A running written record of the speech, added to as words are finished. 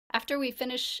after we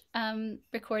finish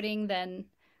recording, then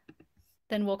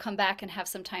we'll come back and have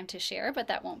some time to share, but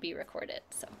that won't be recorded.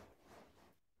 So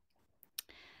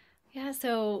yeah,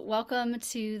 so welcome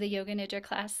to the Yoga Nidra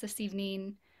class this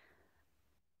evening.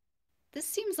 This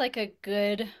seems like a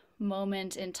good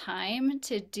moment in time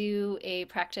to do a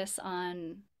practice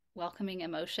on welcoming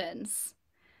emotions.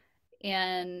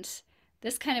 And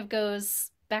this kind of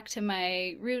goes back to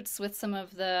my roots with some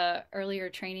of the earlier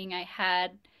training I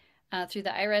had through the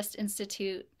iRest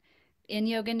Institute in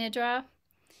Yoga Nidra.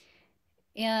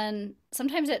 And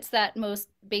sometimes it's that most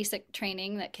basic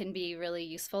training that can be really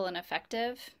useful and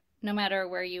effective, no matter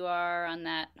where you are on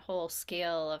that whole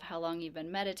scale of how long you've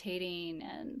been meditating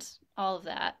and all of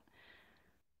that.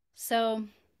 So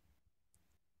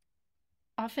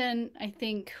often, I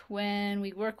think when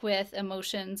we work with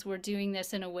emotions, we're doing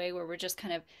this in a way where we're just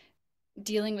kind of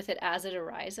dealing with it as it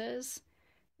arises.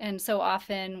 And so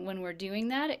often, when we're doing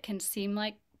that, it can seem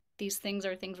like these things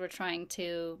are things we're trying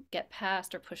to get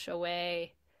past or push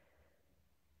away,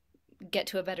 get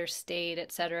to a better state,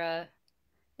 etc.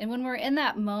 And when we're in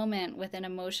that moment with an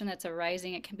emotion that's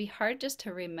arising, it can be hard just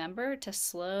to remember to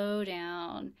slow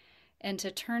down and to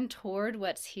turn toward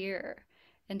what's here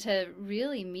and to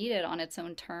really meet it on its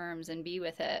own terms and be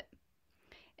with it.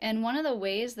 And one of the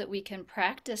ways that we can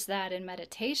practice that in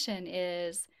meditation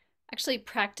is actually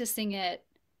practicing it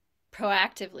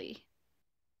proactively,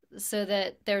 so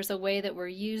that there's a way that we're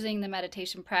using the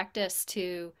meditation practice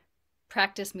to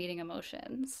practice meeting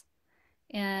emotions.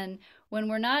 And when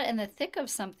we're not in the thick of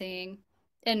something,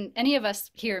 and any of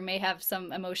us here may have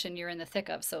some emotion you're in the thick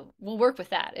of, so we'll work with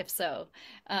that if so.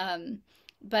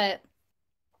 But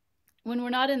when we're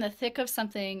not in the thick of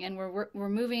something and we're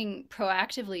moving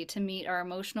proactively to meet our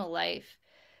emotional life,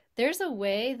 there's a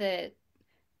way that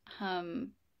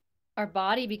um, our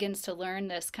body begins to learn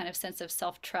this kind of sense of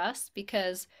self-trust,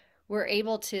 because we're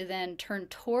able to then turn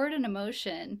toward an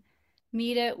emotion,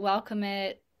 meet it, welcome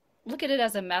it, look at it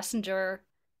as a messenger.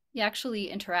 You actually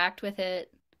interact with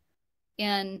it,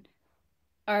 and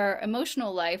our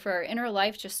emotional life or our inner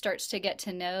life just starts to get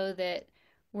to know that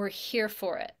we're here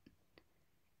for it.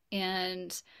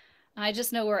 And I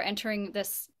just know we're entering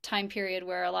this time period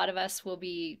where a lot of us will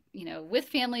be, with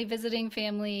family, visiting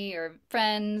family or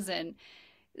friends, and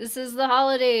this is the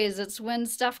holidays. It's when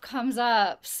stuff comes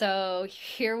up. So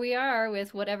here we are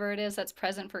with whatever it is that's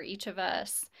present for each of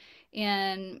us.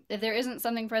 And if there isn't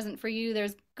something present for you,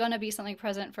 there's going to be something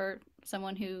present for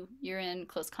someone who you're in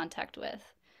close contact with.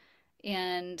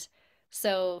 And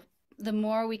so the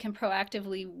more we can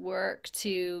proactively work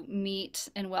to meet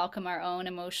and welcome our own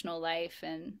emotional life,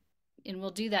 and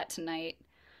we'll do that tonight.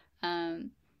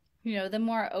 Um, the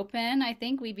more open I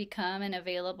think we become and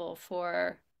available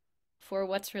for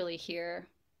what's really here.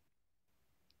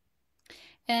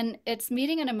 And it's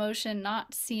meeting an emotion,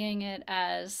 not seeing it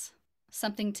as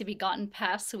something to be gotten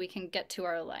past so we can get to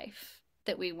our life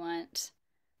that we want,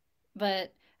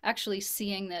 but actually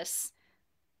seeing this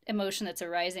emotion that's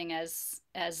arising as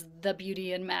the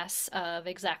beauty and mess of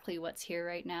exactly what's here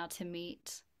right now to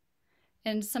meet.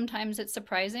 And sometimes it's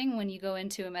surprising when you go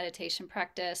into a meditation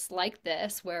practice like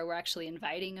this, where we're actually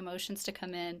inviting emotions to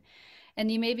come in, and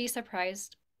you may be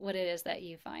surprised what it is that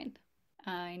you find.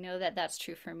 I know that that's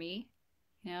true for me.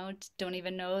 Don't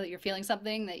even know that you're feeling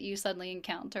something that you suddenly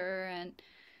encounter, and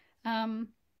um,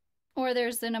 or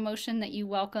there's an emotion that you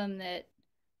welcome that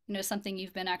something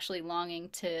you've been actually longing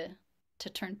to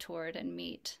turn toward and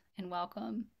meet and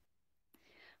welcome.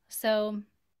 So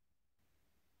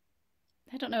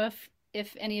I don't know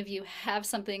if any of you have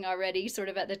something already sort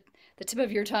of at the tip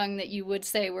of your tongue that you would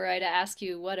say were I to ask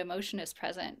you what emotion is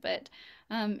present. But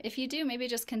if you do, maybe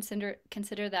just consider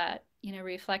that,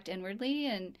 reflect inwardly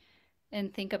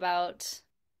and think about,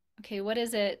 okay, what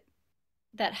is it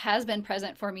that has been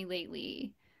present for me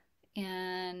lately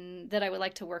and that I would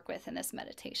like to work with in this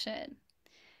meditation.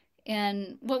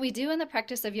 And what we do in the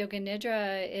practice of Yoga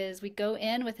Nidra is we go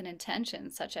in with an intention,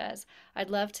 such as, I'd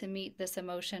love to meet this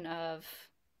emotion of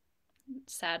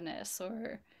sadness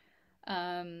or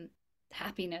um,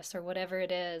 happiness or whatever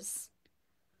it is.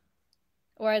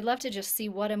 Or I'd love to just see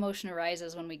what emotion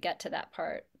arises when we get to that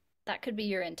part. That could be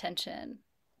your intention.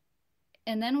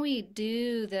 And then we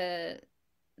do the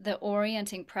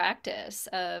orienting practice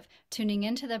of tuning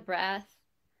into the breath,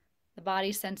 the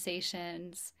body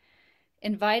sensations,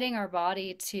 inviting our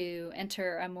body to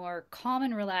enter a more calm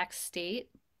and relaxed state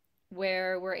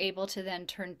where we're able to then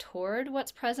turn toward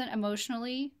what's present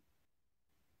emotionally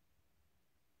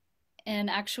and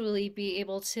actually be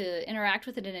able to interact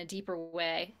with it in a deeper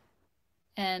way.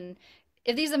 And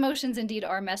if these emotions indeed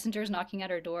are messengers knocking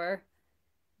at our door,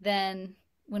 then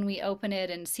when we open it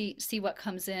and see what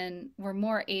comes in, we're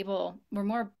more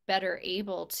better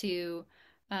able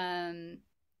um,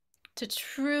 to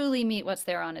truly meet what's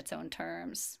there on its own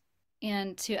terms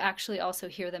and to actually also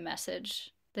hear the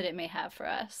message that it may have for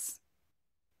us.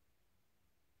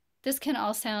 This can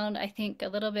all sound, I think, a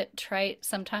little bit trite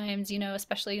sometimes,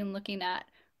 especially in looking at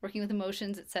working with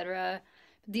emotions, etc.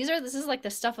 This is like the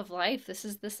stuff of life. This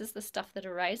is the stuff that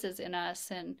arises in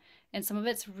us, and some of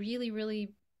it's really,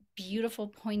 really beautiful,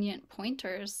 poignant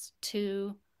pointers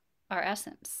to our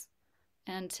essence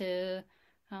and to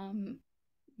um,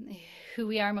 who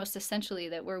we are most essentially,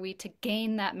 that were we to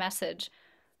gain that message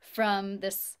from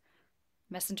this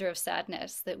messenger of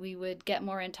sadness, that we would get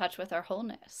more in touch with our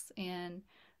wholeness. And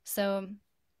so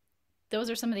those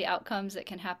are some of the outcomes that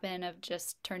can happen of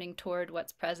just turning toward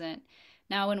what's present.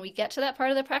 Now, when we get to that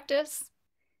part of the practice,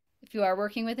 if you are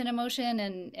working with an emotion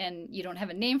and you don't have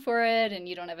a name for it and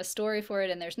you don't have a story for it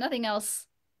and there's nothing else,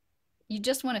 you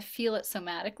just want to feel it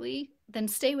somatically, then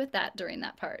stay with that during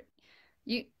that part.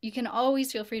 You can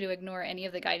always feel free to ignore any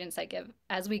of the guidance I give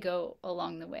as we go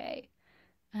along the way,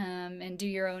 and do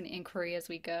your own inquiry as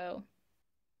we go.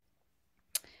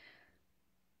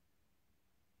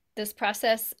 This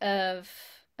process of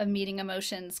meeting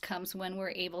emotions comes when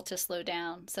we're able to slow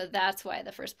down. So that's why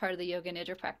the first part of the Yoga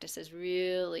Nidra practice is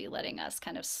really letting us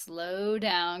kind of slow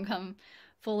down, come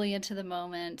fully into the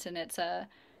moment. And it's a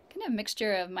kind of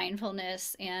mixture of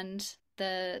mindfulness and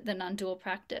the non-dual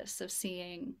practice of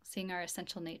seeing our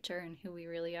essential nature and who we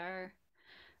really are.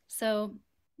 So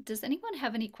does anyone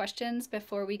have any questions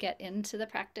before we get into the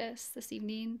practice this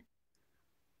evening?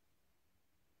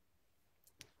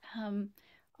 Um,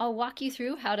 I'll walk you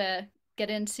through how to get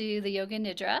into the Yoga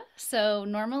Nidra. So,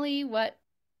 normally, what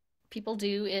people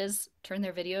do is turn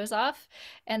their videos off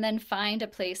and then find a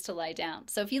place to lie down.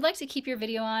 So, if you'd like to keep your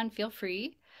video on, feel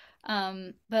free.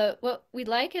 But what we'd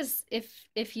like is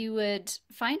if you would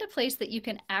find a place that you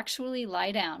can actually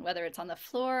lie down, whether it's on the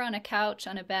floor, on a couch,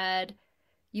 on a bed.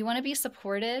 You want to be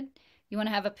supported. You want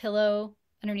to have a pillow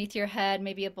underneath your head,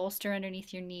 maybe a bolster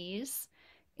underneath your knees,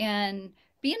 and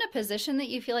be in a position that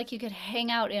you feel like you could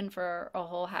hang out in for a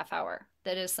whole half hour.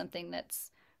 That is something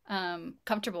that's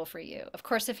comfortable for you. Of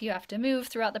course, if you have to move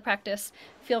throughout the practice,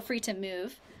 feel free to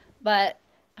move. But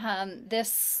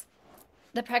this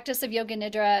the practice of Yoga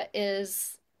Nidra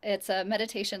it's a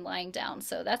meditation lying down.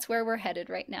 So that's where we're headed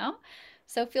right now.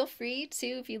 So feel free to,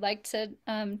 if you'd like to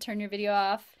turn your video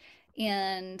off.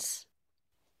 And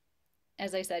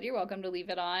as I said, you're welcome to leave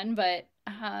it on, but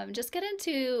just get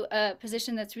into a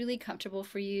position that's really comfortable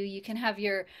for you. You can have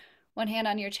your one hand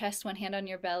on your chest, one hand on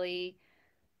your belly.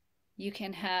 You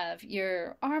can have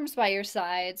your arms by your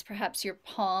sides. Perhaps your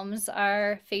palms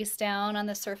are face down on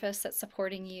the surface that's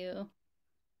supporting you.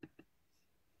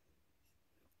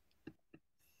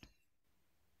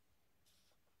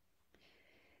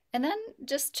 And then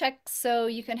just check so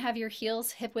you can have your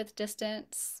heels hip width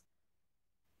distance.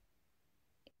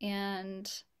 And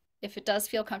if it does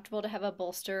feel comfortable to have a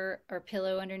bolster or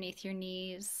pillow underneath your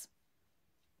knees.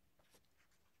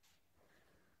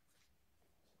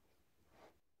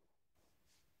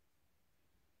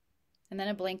 And then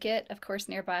a blanket, of course,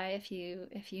 nearby if you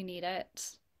need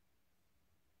it.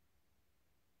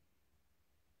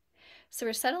 So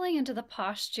we're settling into the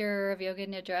posture of Yoga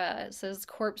Nidra. It says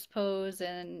corpse pose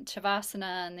and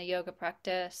Shavasana and the yoga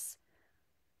practice.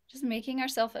 Just making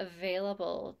ourselves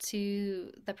available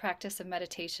to the practice of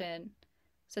meditation.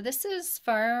 So this is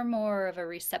far more of a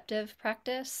receptive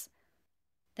practice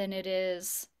than it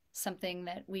is something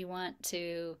that we want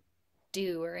to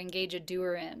do or engage a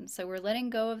doer in. So we're letting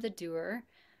go of the doer.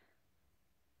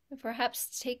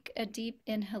 Perhaps take a deep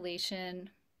inhalation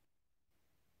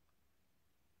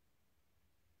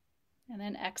and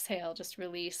then exhale, just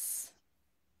release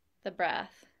the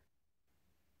breath.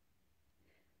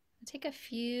 Take a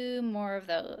few more of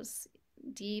those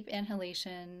deep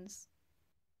inhalations.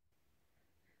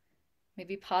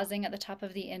 Maybe pausing at the top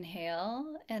of the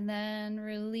inhale and then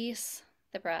release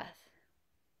the breath.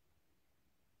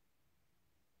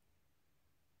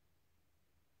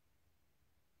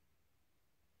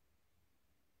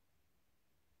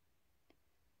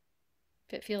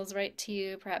 If it feels right to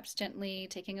you, perhaps gently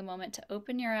taking a moment to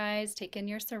open your eyes, take in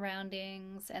your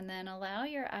surroundings, and then allow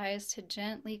your eyes to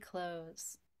gently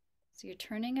close. So you're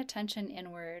turning attention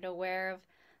inward, aware of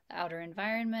the outer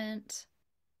environment,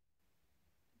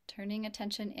 turning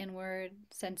attention inward,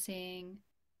 sensing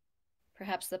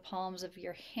perhaps the palms of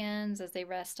your hands as they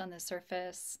rest on the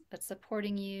surface that's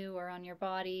supporting you or on your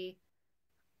body,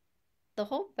 the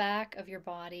whole back of your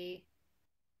body,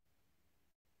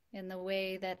 in the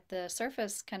way that the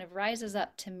surface kind of rises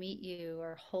up to meet you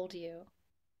or hold you.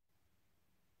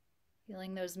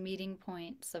 feeling those meeting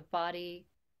points of body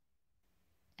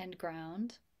and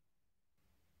ground.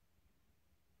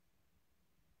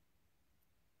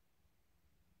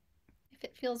 If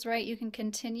it feels right, you can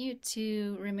continue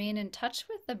to remain in touch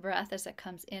with the breath as it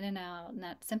comes in and out in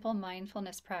that simple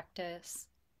mindfulness practice.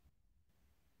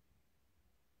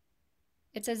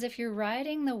 It's as if you're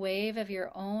riding the wave of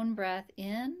your own breath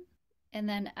in and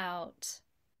then out.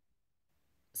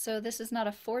 So this is not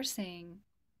a forcing.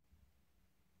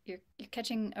 You're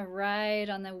catching a ride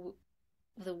on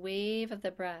the wave of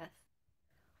the breath.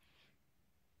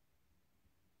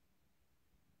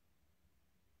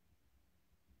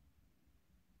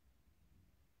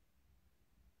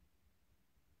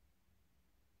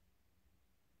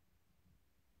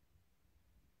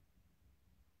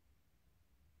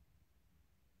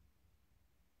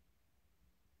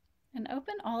 And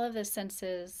open all of the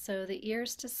senses. So the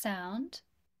ears to sound,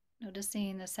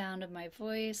 noticing the sound of my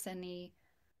voice, any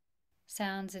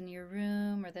sounds in your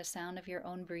room, or the sound of your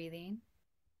own breathing.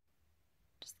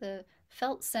 Just the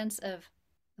felt sense of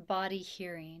the body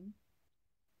hearing.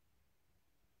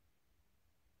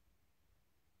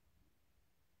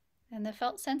 And the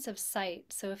felt sense of sight.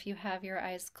 So if you have your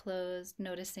eyes closed,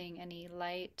 noticing any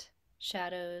light,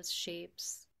 shadows,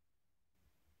 shapes.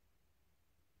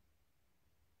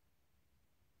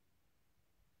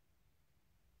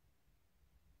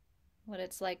 What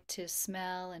it's like to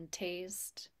smell and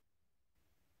taste.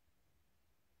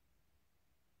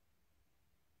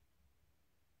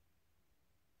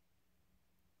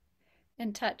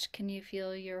 And touch, can you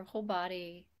feel your whole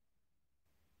body,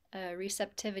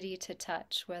 receptivity to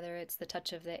touch, whether it's the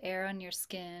touch of the air on your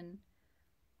skin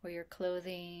or your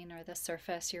clothing or the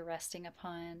surface you're resting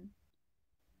upon?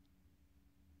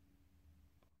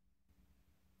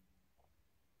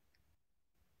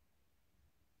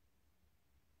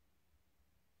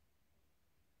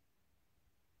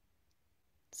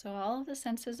 So all of the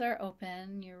senses are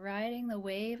open. You're riding the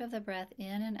wave of the breath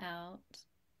in and out.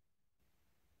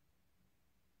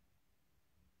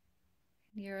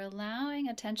 You're allowing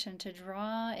attention to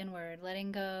draw inward,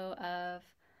 letting go of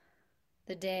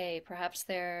the day. Perhaps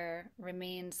there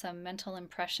remain some mental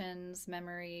impressions,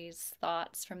 memories,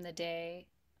 thoughts from the day.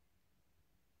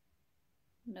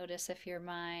 Notice if your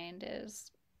mind is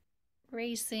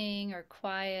racing or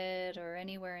quiet or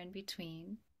anywhere in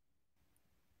between.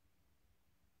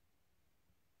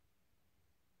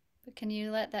 But can you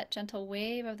let that gentle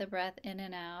wave of the breath in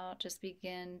and out just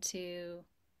begin to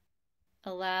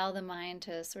allow the mind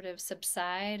to sort of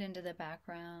subside into the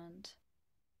background?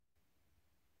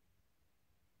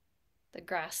 The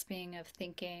grasping of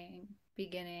thinking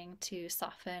beginning to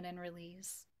soften and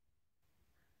release.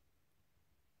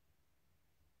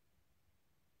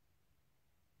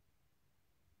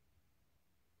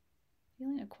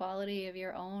 Feeling a quality of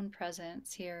your own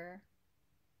presence here,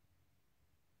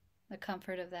 the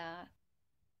comfort of that.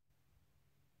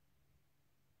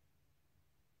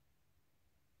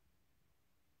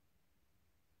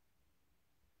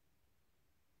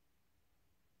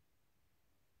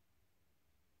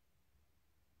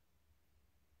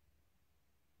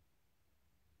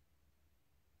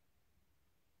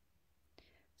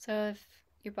 So if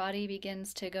your body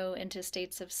begins to go into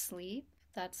states of sleep,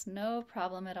 that's no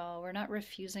problem at all. We're not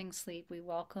refusing sleep. We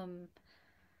welcome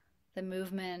the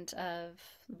movement of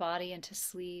the body into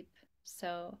sleep.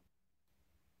 So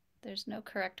there's no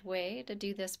correct way to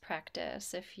do this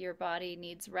practice. If your body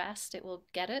needs rest, it will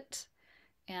get it.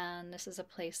 And this is a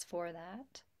place for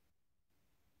that.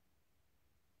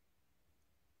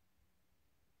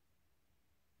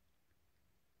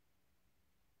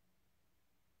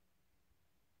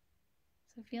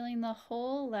 So, feeling the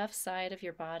whole left side of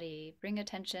your body, bring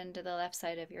attention to the left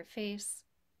side of your face,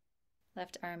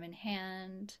 left arm and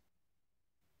hand,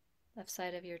 left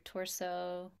side of your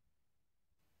torso,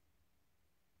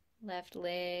 left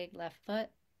leg, left foot,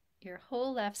 your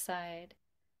whole left side.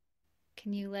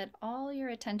 Can you let all your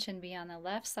attention be on the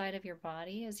left side of your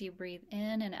body as you breathe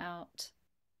in and out?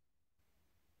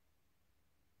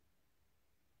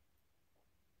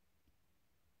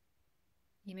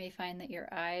 You may find that your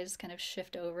eyes kind of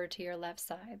shift over to your left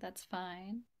side. That's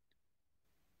fine.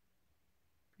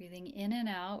 Breathing in and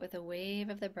out with a wave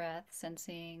of the breath,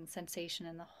 sensing sensation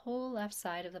in the whole left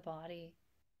side of the body.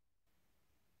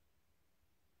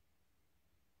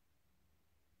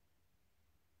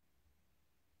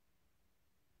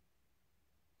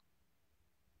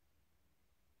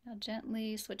 Now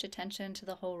gently switch attention to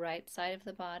the whole right side of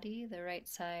the body, the right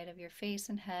side of your face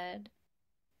and head,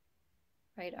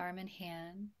 right arm and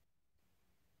hand,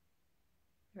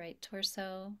 right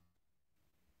torso,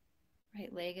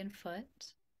 right leg and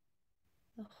foot,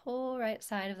 the whole right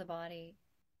side of the body.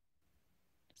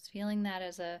 Just feeling that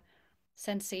as a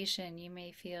sensation. You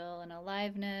may feel an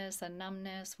aliveness, a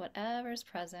numbness, whatever's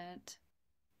present.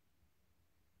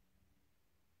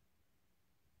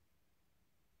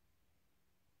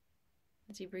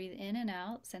 As you breathe in and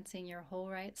out, sensing your whole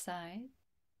right side.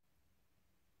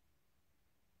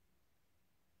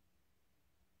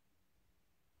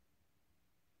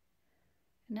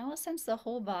 And now we'll sense the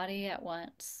whole body at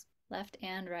once, left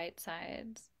and right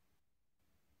sides.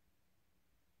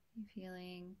 You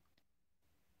feeling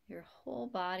your whole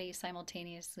body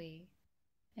simultaneously.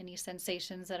 Any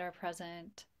sensations that are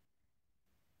present.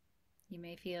 You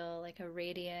may feel like a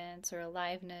radiance or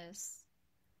aliveness,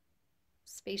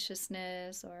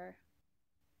 spaciousness, or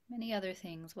many other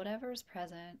things, whatever is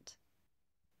present.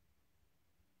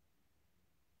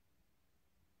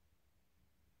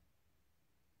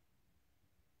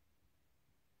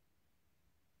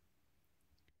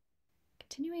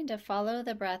 Continuing to follow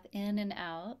the breath in and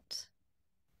out.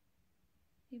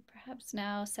 You perhaps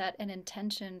now set an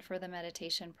intention for the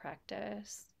meditation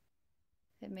practice.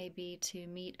 It may be to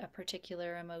meet a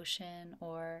particular emotion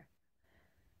or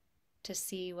to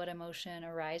see what emotion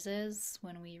arises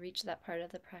when we reach that part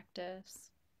of the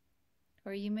practice.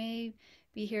 Or you may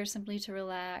be here simply to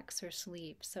relax or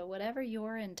sleep. So, whatever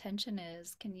your intention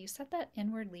is, can you set that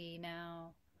inwardly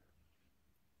now?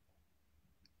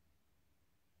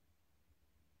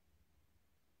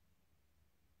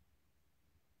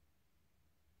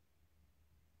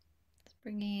 It's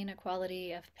bringing a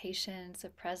quality of patience,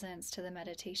 of presence to the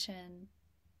meditation.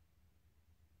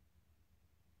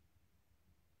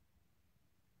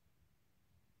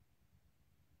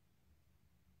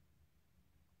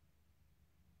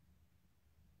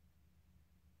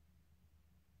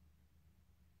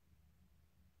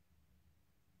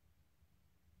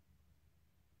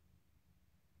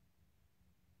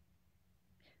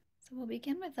 So we'll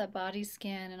begin with a body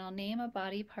scan, and I'll name a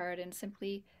body part and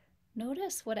simply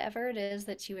notice whatever it is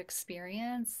that you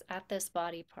experience at this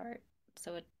body part.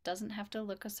 So it doesn't have to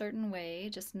look a certain way,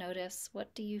 just notice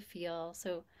what do you feel.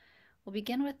 So we'll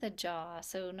begin with the jaw.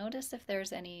 So notice if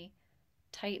there's any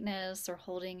tightness or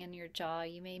holding in your jaw.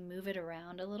 You may move it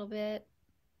around a little bit.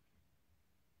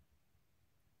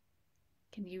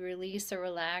 Can you release or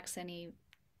relax any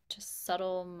just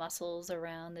subtle muscles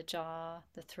around the jaw,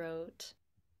 the throat,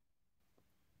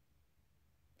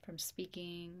 from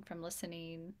speaking, from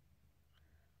listening?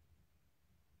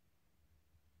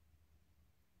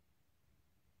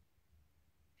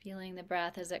 Feeling the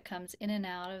breath as it comes in and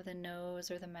out of the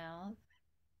nose or the mouth.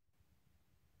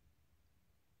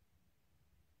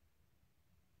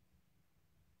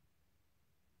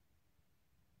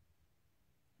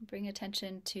 Bring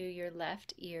attention to your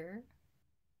left ear.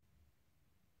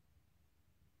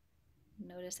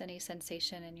 Notice any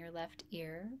sensation in your left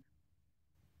ear.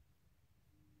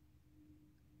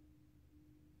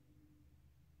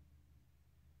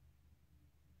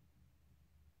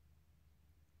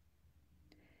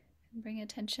 And bring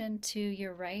attention to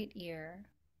your right ear.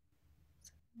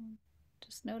 So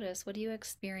just notice, what do you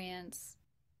experience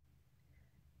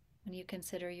when you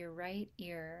consider your right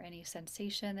ear? Any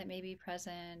sensation that may be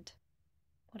present,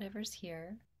 whatever's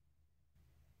here.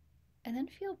 And then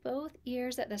feel both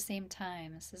ears at the same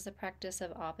time. This is a practice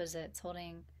of opposites,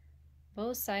 holding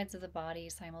both sides of the body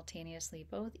simultaneously,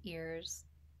 both ears,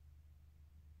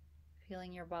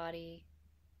 feeling your body,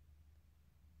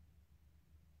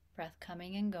 breath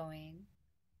coming and going.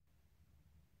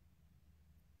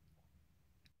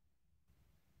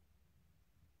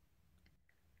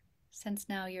 Sense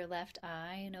now your left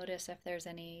eye. Notice if there's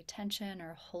any tension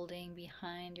or holding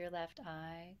behind your left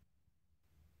eye.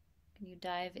 Can you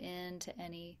dive into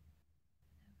any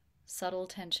subtle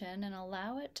tension and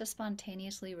allow it to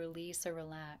spontaneously release or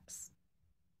relax?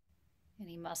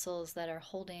 Any muscles that are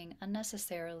holding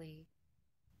unnecessarily.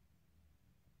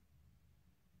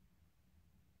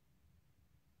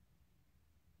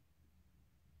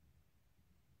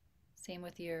 Same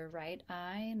with your right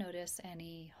eye. Notice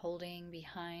any holding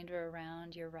behind or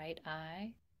around your right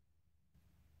eye.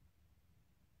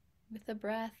 With the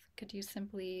breath, could you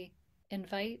simply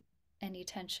invite any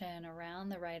tension around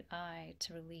the right eye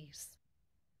to release?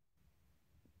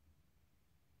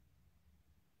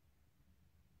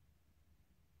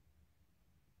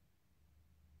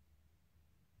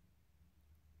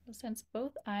 You'll sense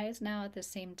both eyes now at the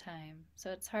same time,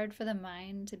 so it's hard for the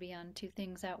mind to be on two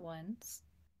things at once.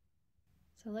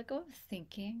 So let go of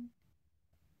thinking.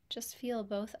 Just feel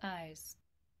both eyes.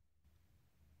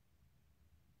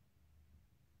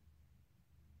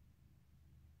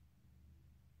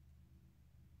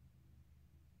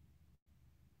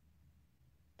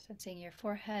 Sensing your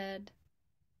forehead,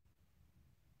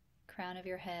 crown of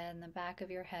your head and the back of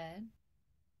your head.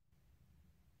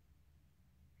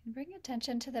 And bring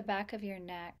attention to the back of your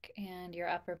neck and your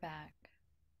upper back.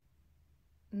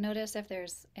 Notice if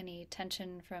there's any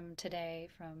tension from today,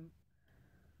 from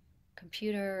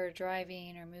computer or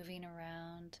driving or moving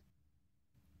around.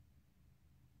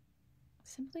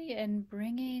 Simply in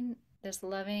bringing this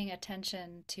loving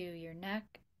attention to your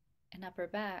neck and upper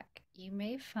back, you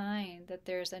may find that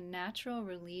there's a natural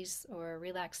release or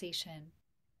relaxation.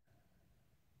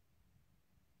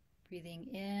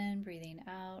 Breathing in, breathing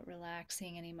out,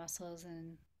 relaxing any muscles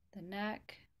in the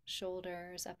neck,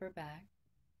 shoulders, upper back.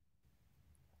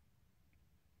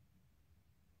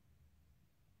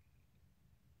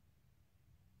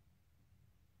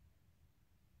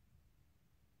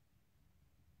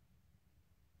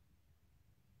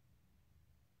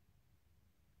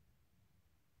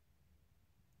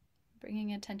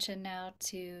 Bringing attention now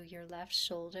to your left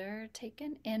shoulder. Take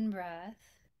an in breath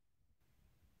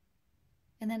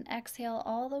and then exhale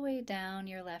all the way down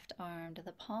your left arm to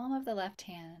the palm of the left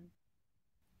hand.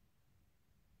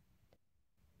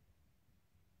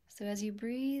 So as you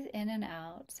breathe in and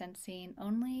out, sensing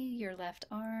only your left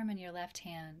arm and your left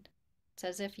hand, it's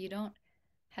as if you don't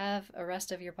have a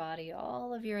rest of your body.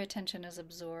 All of your attention is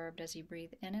absorbed as you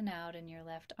breathe in and out in your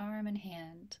left arm and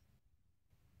hand.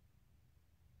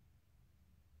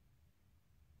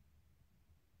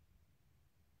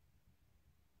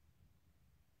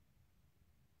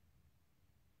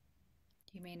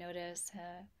 You may notice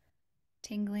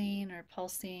tingling or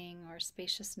pulsing or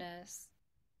spaciousness.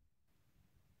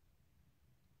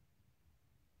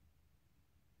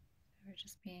 We're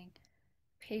just being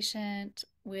patient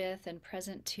with and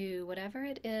present to whatever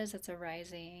it is that's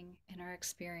arising in our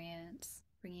experience,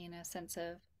 bringing a sense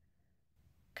of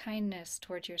kindness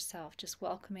towards yourself, just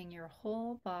welcoming your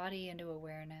whole body into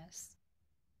awareness.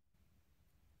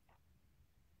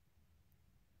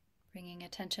 Bringing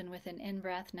attention with an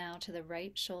in-breath now to the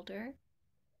right shoulder.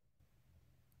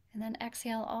 And then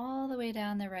exhale all the way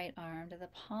down the right arm to the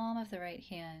palm of the right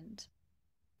hand.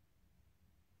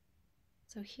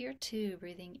 So here too,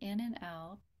 breathing in and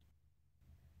out,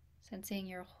 sensing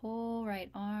your whole right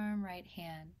arm, right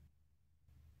hand.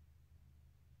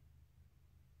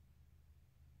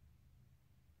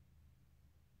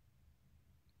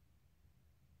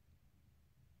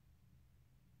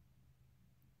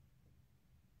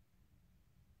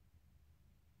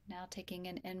 Now taking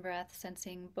an in-breath,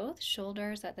 sensing both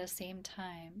shoulders at the same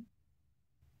time.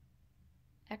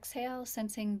 Exhale,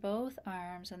 sensing both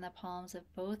arms and the palms of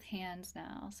both hands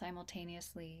now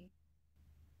simultaneously.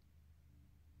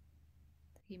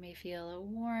 You may feel a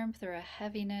warmth or a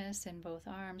heaviness in both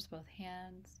arms, both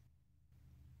hands.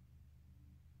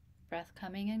 Breath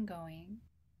coming and going.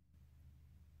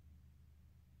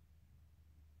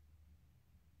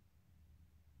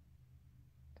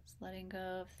 Just letting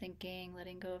go of thinking,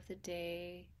 letting go of the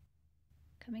day.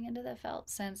 Coming into the felt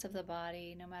sense of the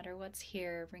body, no matter what's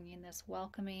here, bringing this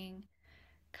welcoming,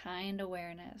 kind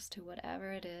awareness to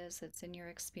whatever it is that's in your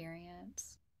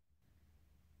experience.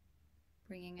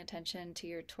 Bringing attention to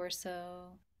your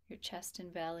torso, your chest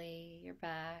and belly, your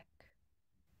back,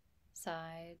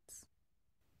 sides.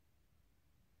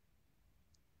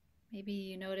 Maybe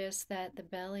you notice that the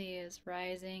belly is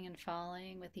rising and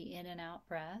falling with the in and out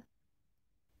breath.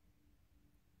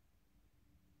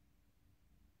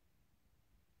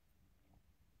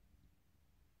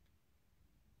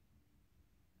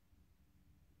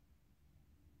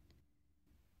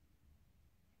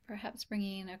 Perhaps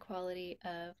bringing a quality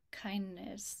of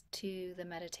kindness to the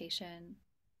meditation.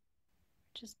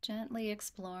 Just gently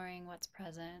exploring what's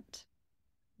present,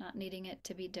 not needing it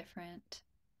to be different,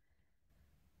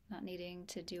 not needing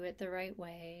to do it the right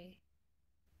way.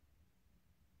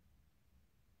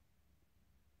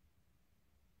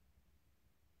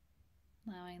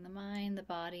 Allowing the mind, the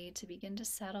body to begin to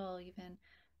settle even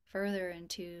further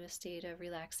into a state of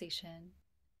relaxation.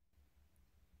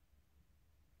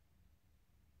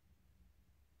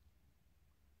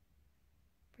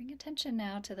 Bring attention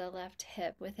now to the left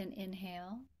hip with an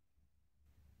inhale.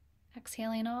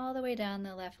 Exhaling all the way down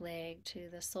the left leg to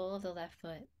the sole of the left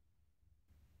foot.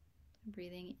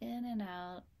 Breathing in and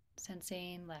out,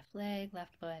 sensing left leg,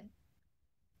 left foot.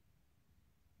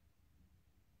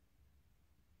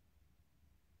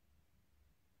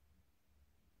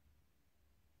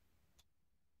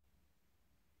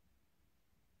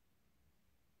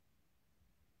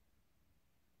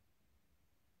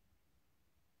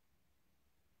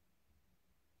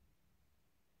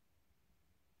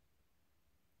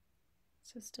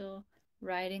 So still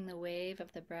riding the wave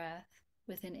of the breath.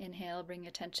 With an inhale, bring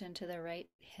attention to the right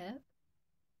hip.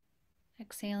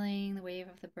 Exhaling, the wave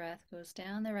of the breath goes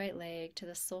down the right leg to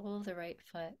the sole of the right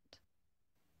foot.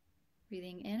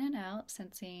 Breathing in and out,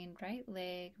 sensing right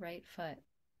leg, right foot.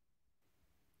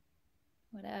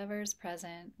 Whatever's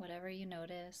present, whatever you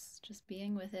notice, just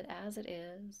being with it as it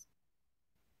is.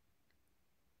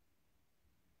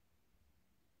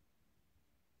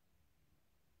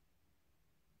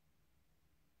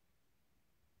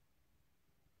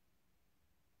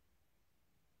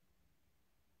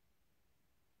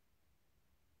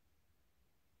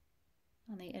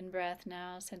 On the in-breath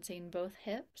now, sensing both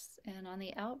hips, and on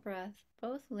the out-breath,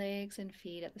 both legs and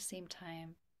feet at the same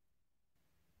time.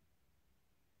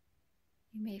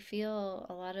 You may feel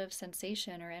a lot of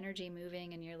sensation or energy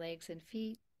moving in your legs and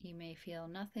feet. You may feel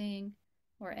nothing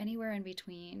or anywhere in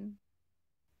between.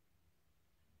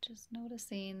 Just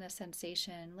noticing the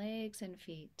sensation, legs and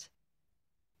feet.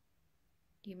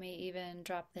 You may even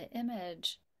drop the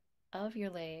image of your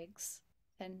legs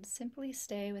and simply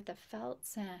stay with the felt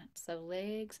sense of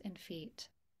legs and feet.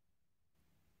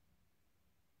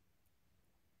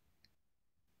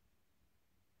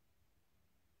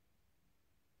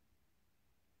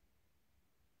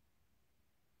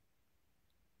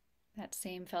 That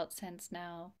same felt sense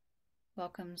now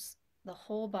welcomes the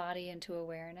whole body into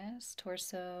awareness,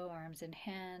 torso, arms and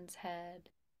hands, head,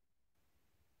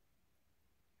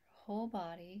 whole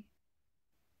body.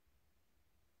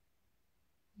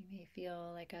 You may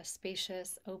feel like a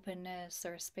spacious openness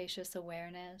or a spacious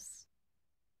awareness,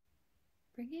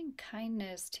 bringing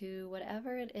kindness to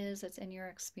whatever it is that's in your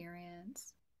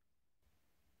experience.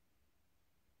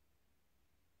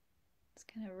 It's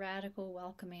kind of radical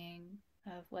welcoming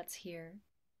of what's here.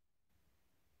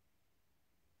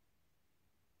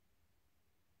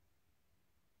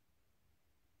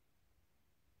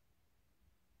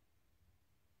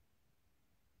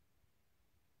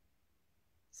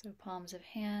 So palms of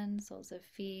hands, soles of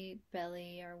feet,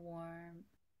 belly are warm,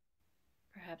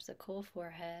 perhaps a cool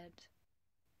forehead.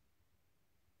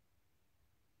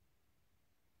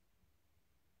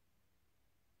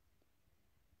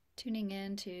 Tuning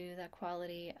into that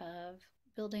quality of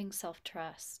building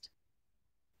self-trust,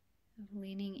 of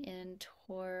leaning in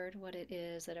toward what it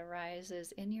is that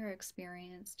arises in your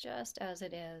experience just as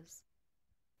it is.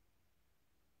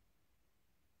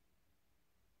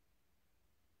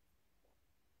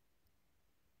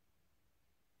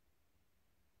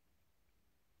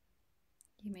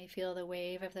 You may feel the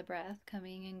wave of the breath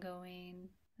coming and going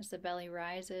as the belly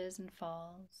rises and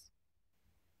falls.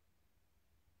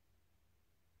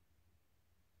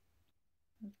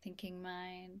 The thinking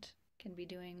mind can be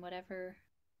doing whatever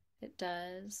it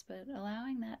does, but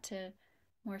allowing that to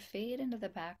more fade into the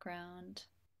background.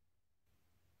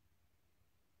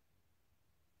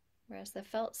 Whereas the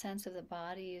felt sense of the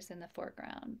body is in the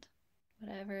foreground,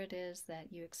 whatever it is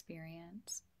that you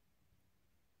experience.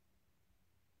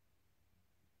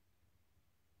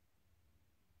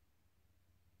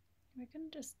 We're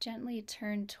going to just gently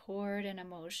turn toward an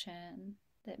emotion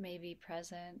that may be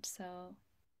present. So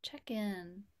check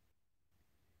in.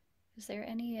 Is there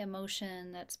any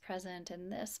emotion that's present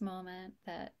in this moment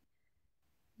that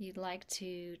you'd like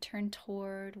to turn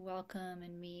toward, welcome,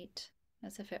 and meet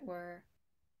as if it were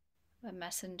a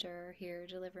messenger here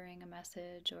delivering a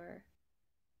message or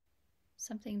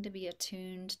something to be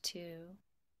attuned to?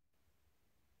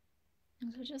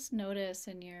 And so just notice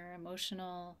in your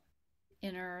emotional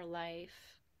inner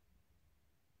life.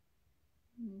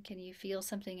 Can you feel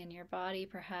something in your body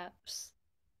perhaps?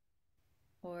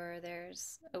 Or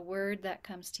there's a word that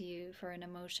comes to you for an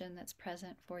emotion that's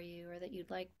present for you or that you'd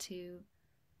like to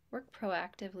work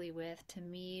proactively with to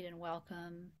meet and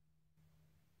welcome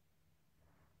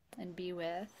and be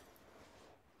with.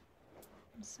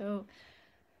 So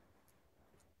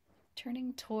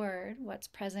turning toward what's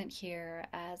present here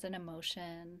as an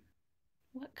emotion,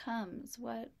 what comes,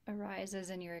 what arises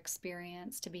in your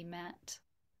experience to be met?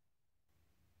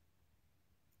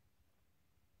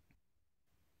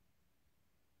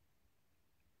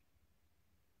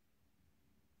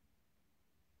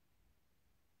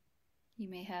 You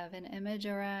may have an image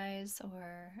arise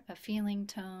or a feeling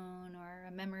tone or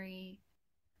a memory.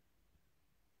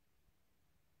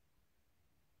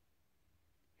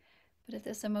 But if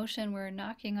this emotion were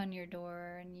knocking on your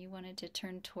door and you wanted to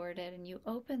turn toward it and you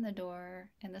open the door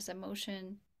and this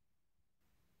emotion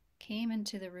came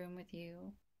into the room with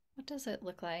you, what does it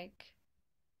look like?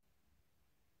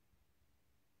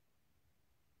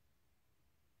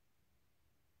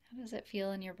 How does it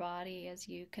feel in your body as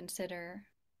you consider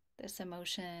this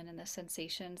emotion and the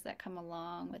sensations that come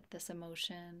along with this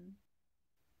emotion?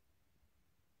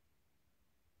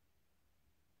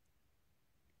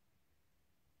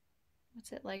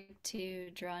 What's it like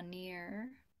to draw near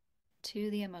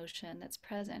to the emotion that's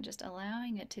present, just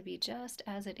allowing it to be just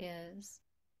as it is?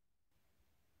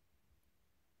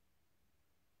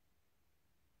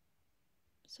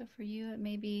 So for you, it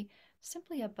may be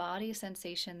simply a body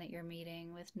sensation that you're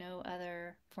meeting with no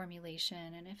other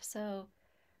formulation. And if so,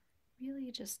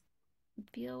 really just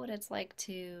feel what it's like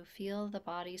to feel the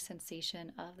body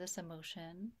sensation of this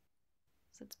emotion.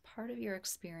 So it's part of your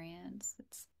experience,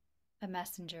 it's a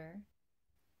messenger.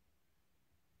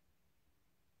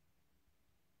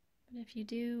 But if you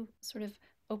do sort of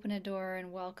open a door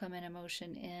and welcome an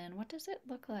emotion in, what does it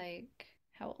look like?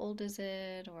 How old is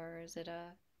it? Or is it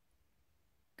a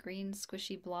green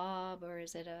squishy blob? Or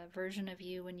is it a version of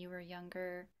you when you were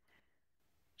younger?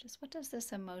 Just what does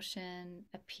this emotion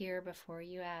appear before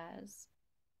you as?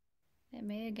 It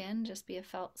may again just be a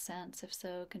felt sense, if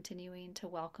so, continuing to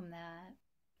welcome that,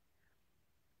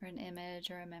 or an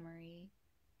image or a memory.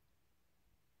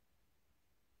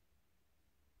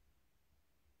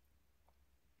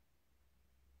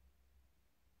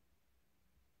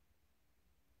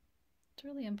 It's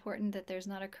really important that there's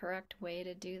not a correct way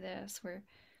to do this. We're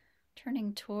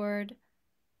turning toward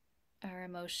our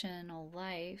emotional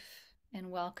life and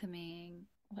welcoming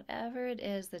whatever it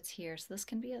is that's here. So, this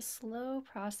can be a slow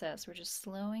process. We're just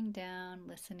slowing down,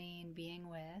 listening, being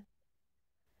with.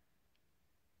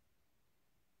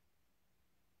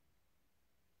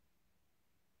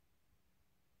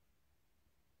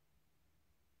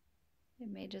 It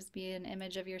may just be an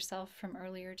image of yourself from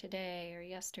earlier today or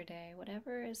yesterday.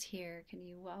 Whatever is here, can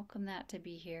you welcome that to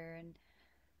be here and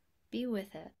be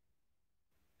with it?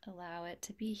 Allow it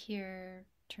to be here,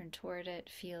 turn toward it,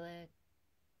 feel it.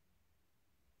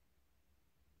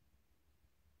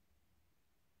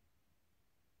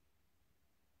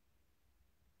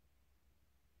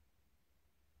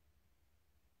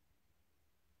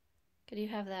 Could you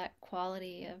have that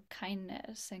quality of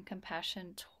kindness and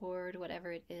compassion toward whatever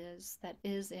it is that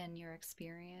is in your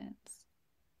experience?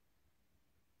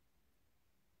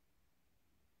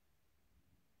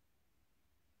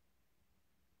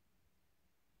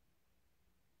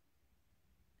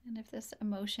 And if this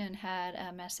emotion had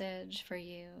a message for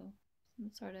you, some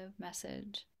sort of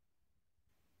message,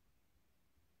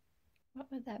 what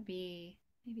would that be?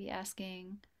 Maybe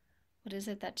asking, what is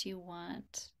it that you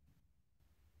want?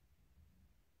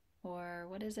 Or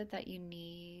what is it that you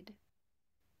need?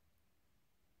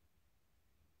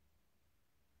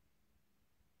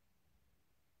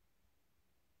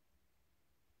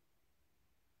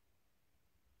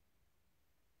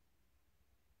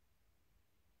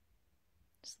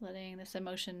 Just letting this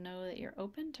emotion know that you're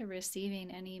open to receiving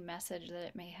any message that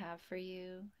it may have for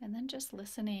you, and then just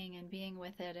listening and being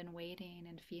with it and waiting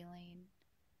and feeling.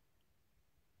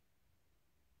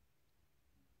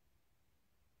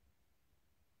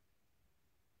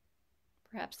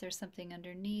 Perhaps there's something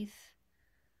underneath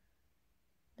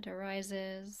that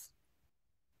arises.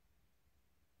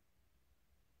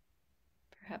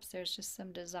 Perhaps there's just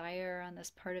some desire on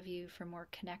this part of you for more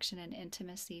connection and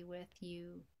intimacy with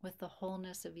you, with the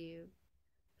wholeness of you.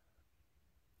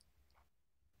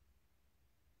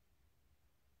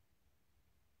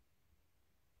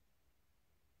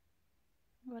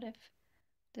 What if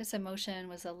this emotion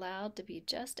was allowed to be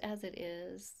just as it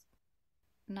is,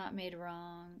 not made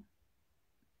wrong,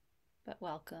 but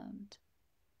welcomed?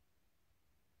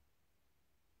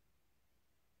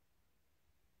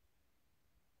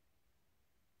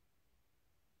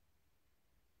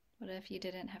 What if you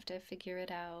didn't have to figure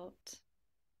it out?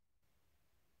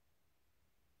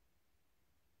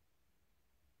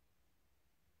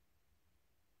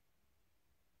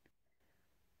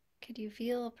 Could you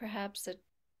feel perhaps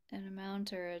an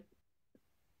amount or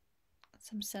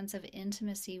some sense of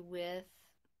intimacy with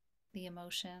the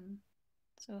emotion?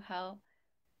 So, how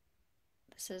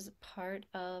this is part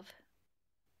of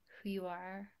who you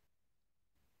are.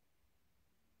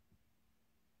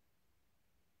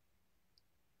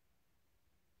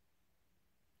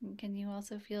 And can you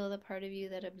also feel the part of you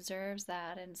that observes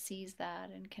that and sees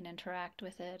that and can interact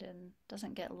with it and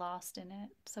doesn't get lost in it?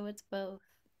 So it's both.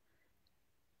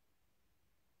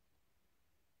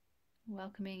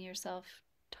 Welcoming yourself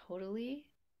totally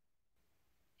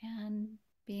and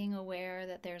being aware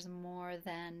that there's more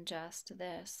than just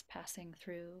this passing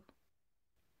through.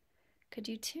 Could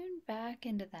you tune back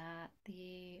into that,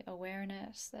 the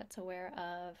awareness that's aware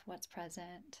of what's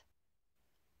present?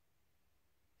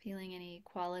 Feeling any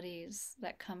qualities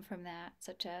that come from that,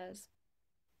 such as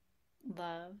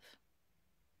love,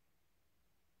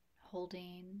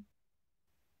 holding,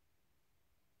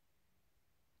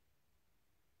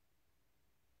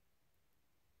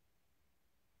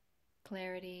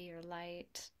 clarity or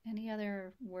light, any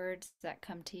other words that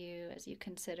come to you as you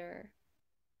consider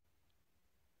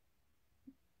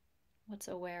what's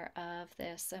aware of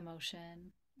this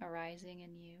emotion arising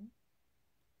in you.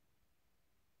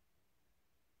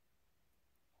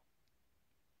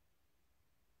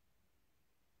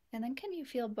 And then can you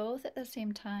feel both at the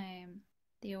same time?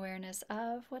 The awareness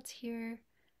of what's here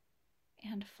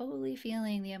and fully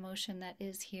feeling the emotion that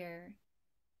is here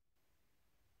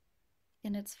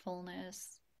in its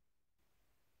fullness,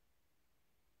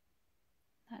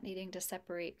 not needing to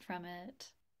separate from it.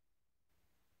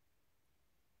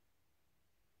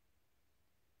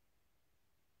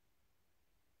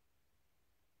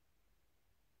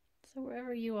 So,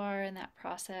 wherever you are in that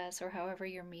process, or however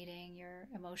you're meeting your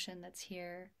emotion that's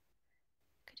here,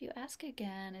 could you ask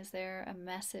again, is there a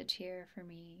message here for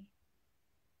me?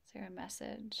 Is there a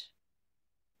message?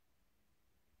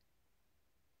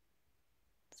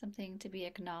 Something to be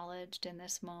acknowledged in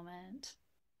this moment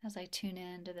as I tune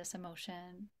in to this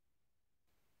emotion?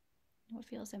 What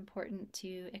feels important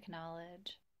to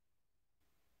acknowledge?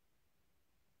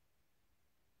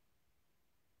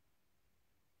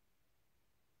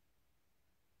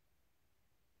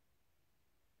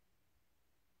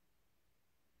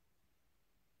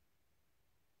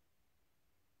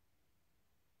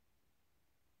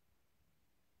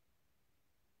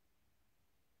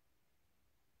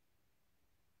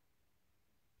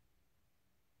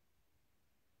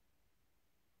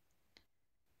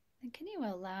 And can you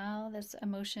allow this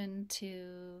emotion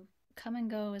to come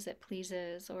and go as it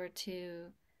pleases, or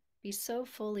to be so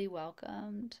fully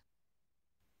welcomed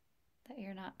that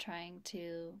you're not trying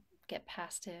to get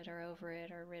past it or over it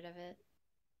or rid of it,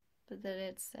 but that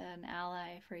it's an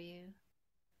ally for you,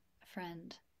 a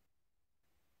friend?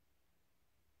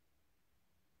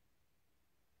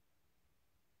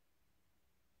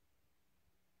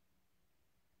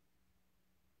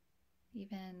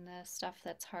 Even the stuff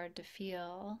that's hard to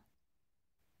feel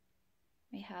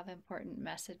may have important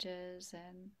messages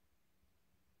and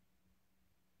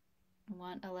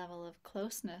want a level of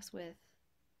closeness with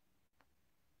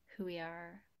who we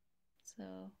are.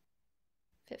 So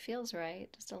if it feels right,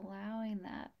 just allowing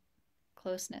that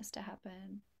closeness to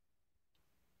happen.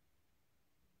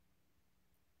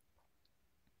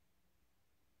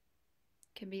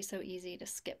 It can be so easy to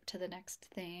skip to the next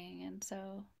thing. And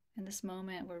so in this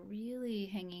moment, we're really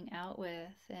hanging out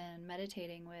with and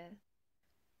meditating with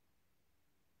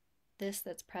this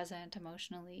that's present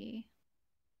emotionally,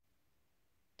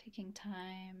 taking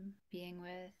time, being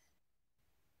with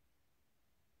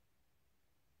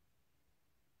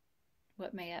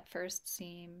what may at first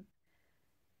seem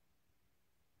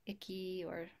icky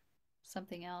or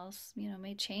something else,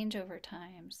 may change over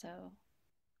time. So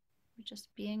we're just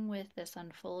being with this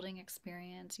unfolding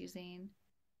experience, using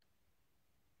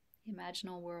the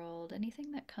imaginal world,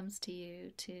 anything that comes to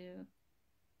you, to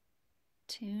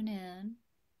tune in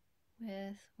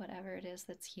with whatever it is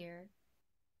that's here.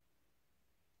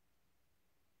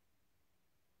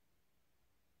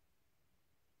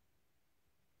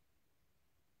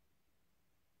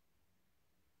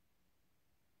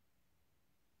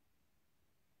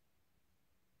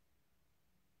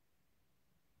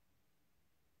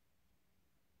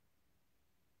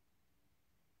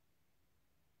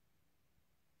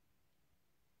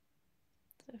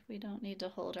 So if we don't need to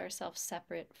hold ourselves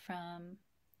separate from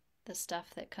the stuff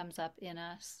that comes up in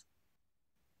us,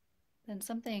 then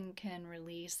something can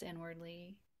release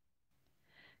inwardly.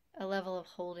 A level of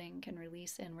holding can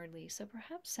release inwardly. So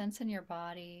perhaps sense in your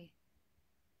body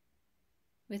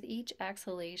with each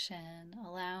exhalation,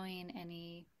 allowing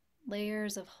any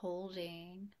layers of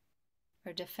holding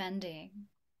or defending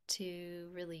to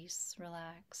release,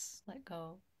 relax, let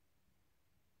go.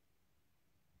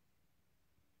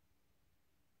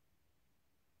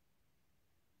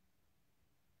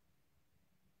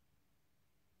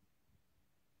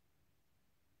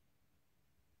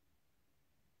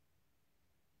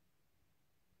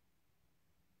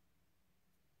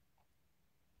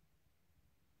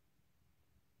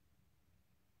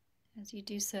 As you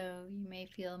do so, you may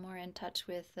feel more in touch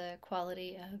with the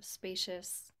quality of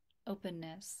spacious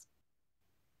openness.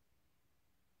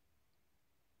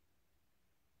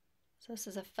 So this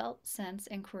is a felt sense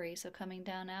inquiry, so coming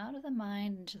down out of the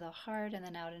mind into the heart and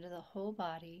then out into the whole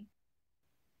body.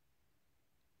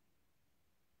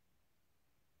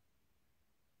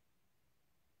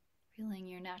 Feeling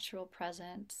your natural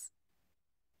presence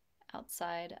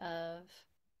outside of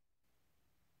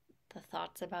the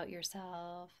thoughts about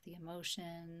yourself, the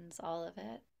emotions, all of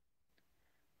it.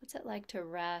 What's it like to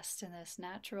rest in this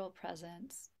natural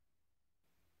presence?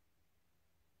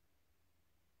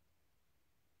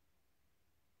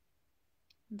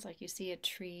 It's like you see a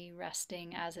tree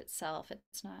resting as itself,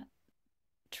 it's not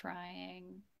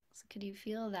trying. So, could you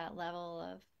feel that level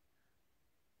of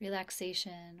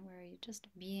relaxation where you're just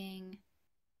being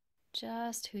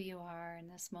just who you are in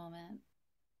this moment?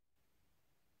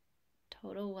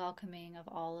 Total welcoming of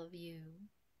all of you.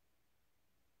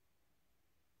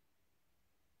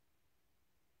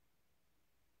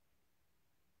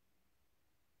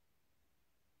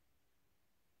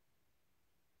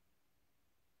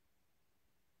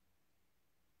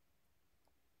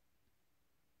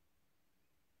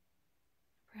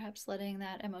 Perhaps letting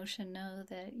that emotion know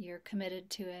that you're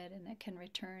committed to it and it can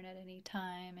return at any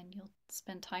time and you'll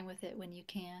spend time with it when you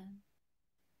can.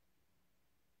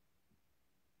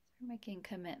 So we're making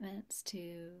commitments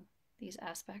to these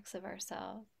aspects of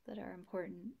ourselves that are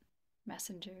important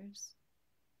messengers.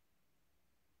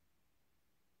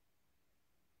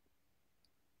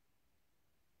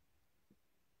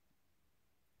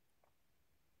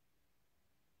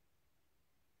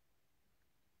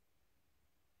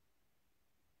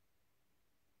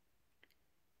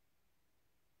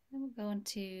 Then we'll go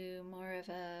into more of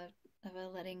a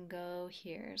letting go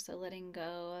here. So letting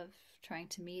go of trying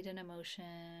to meet an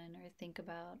emotion or think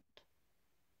about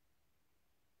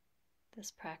this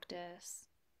practice,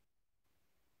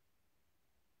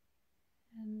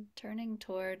 and turning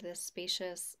toward this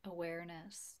spacious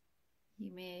awareness. You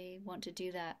may want to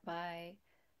do that by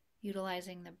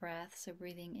utilizing the breath, so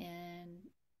breathing in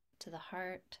to the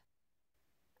heart,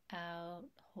 out,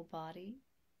 whole body.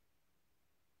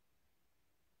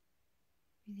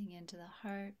 Breathing into the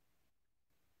heart,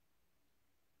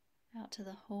 out to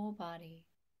the whole body.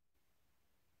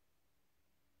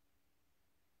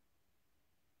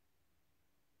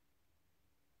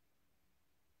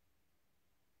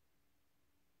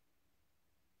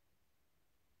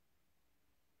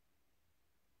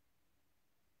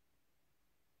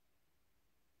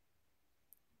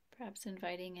 Perhaps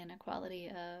inviting in a quality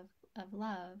of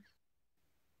love.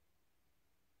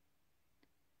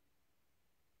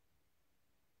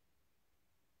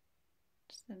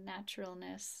 Just the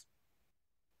naturalness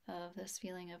of this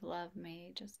feeling of love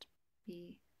may just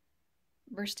be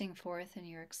bursting forth in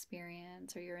your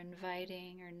experience, or you're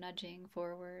inviting or nudging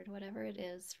forward, whatever it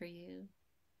is for you.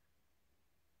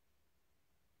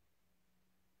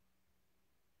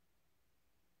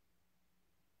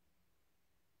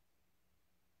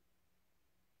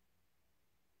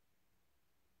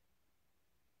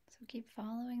 So keep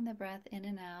following the breath in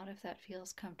and out if that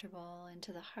feels comfortable,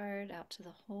 into the heart, out to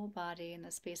the whole body and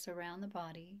the space around the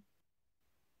body.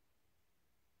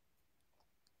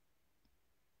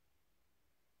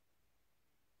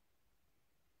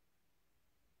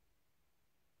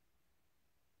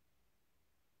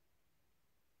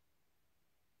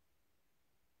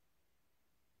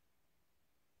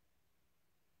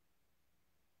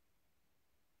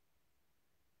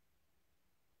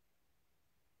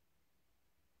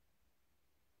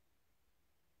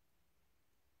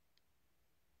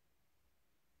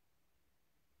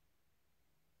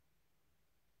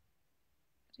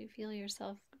 Do you feel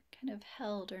yourself kind of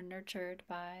held or nurtured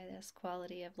by this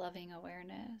quality of loving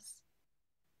awareness?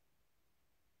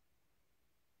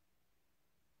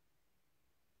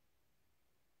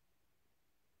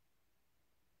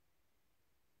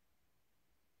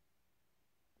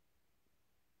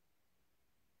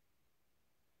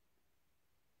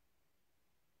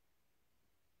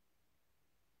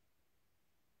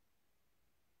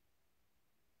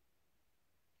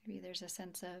 Maybe there's a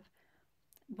sense of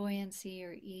buoyancy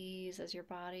or ease as your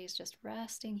body is just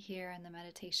resting here in the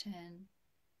meditation.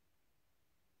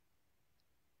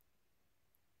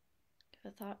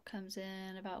 If a thought comes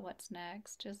in about what's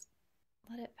next, just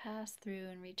let it pass through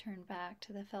and return back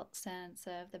to the felt sense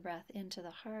of the breath into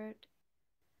the heart,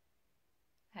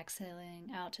 exhaling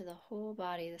out to the whole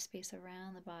body, the space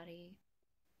around the body.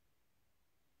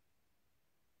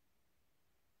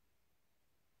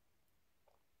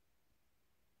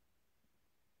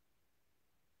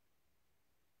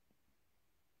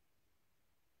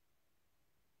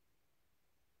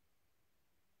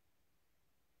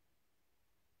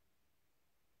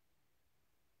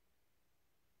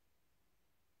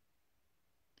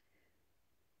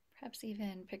 Perhaps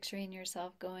even picturing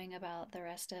yourself going about the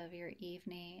rest of your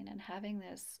evening and having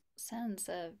this sense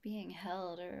of being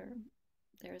held, or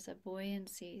there's a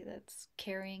buoyancy that's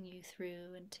carrying you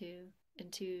through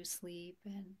into sleep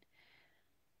and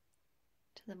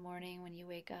to the morning when you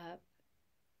wake up.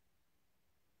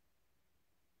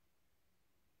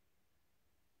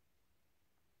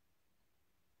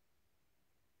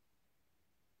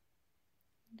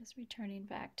 Just returning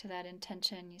back to that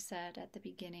intention you said at the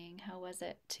beginning. How was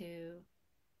it to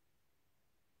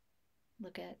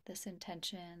look at this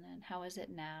intention and how is it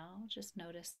now? Just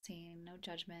noticing, no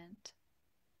judgment.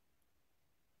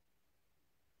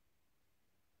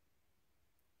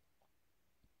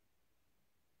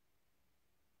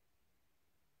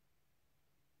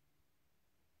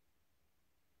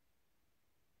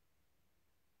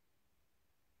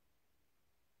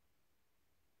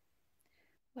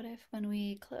 What if, when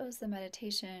we close the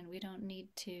meditation, we don't need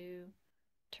to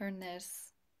turn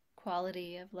this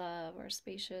quality of love or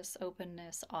spacious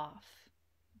openness off,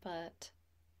 but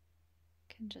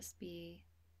can just be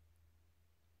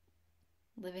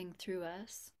living through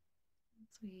us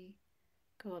as we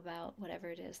go about whatever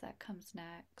it is that comes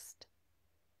next?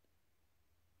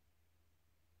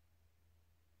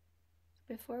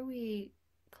 Before we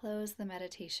close the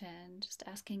meditation, just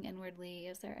asking inwardly,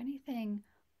 is there anything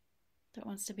that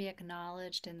wants to be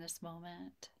acknowledged in this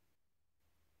moment?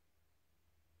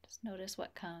 Just notice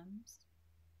what comes.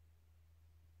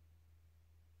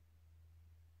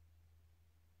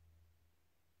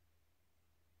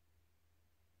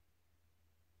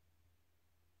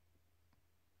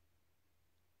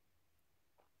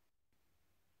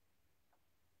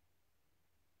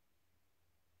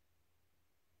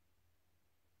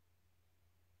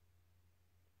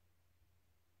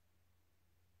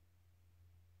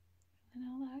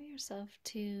 And allow yourself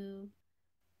to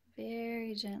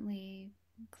very gently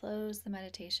close the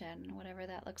meditation, whatever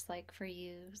that looks like for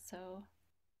you. So,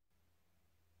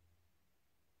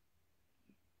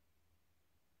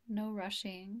 no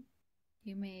rushing.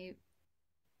 You may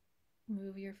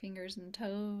move your fingers and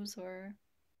toes or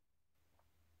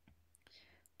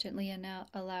gently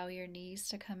allow your knees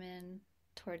to come in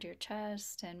toward your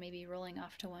chest and maybe rolling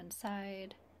off to one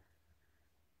side.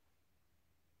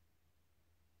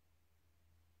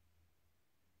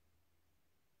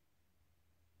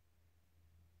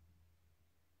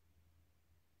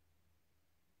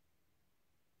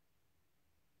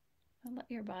 And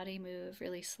let your body move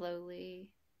really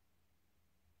slowly,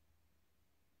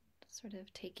 sort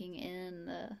of taking in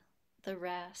the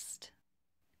rest,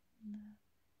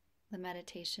 the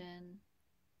meditation.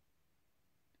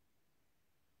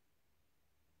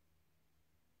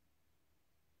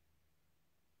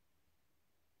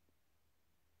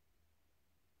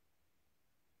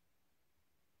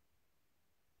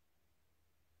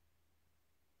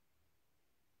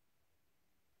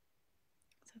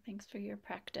 So thanks for your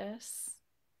practice.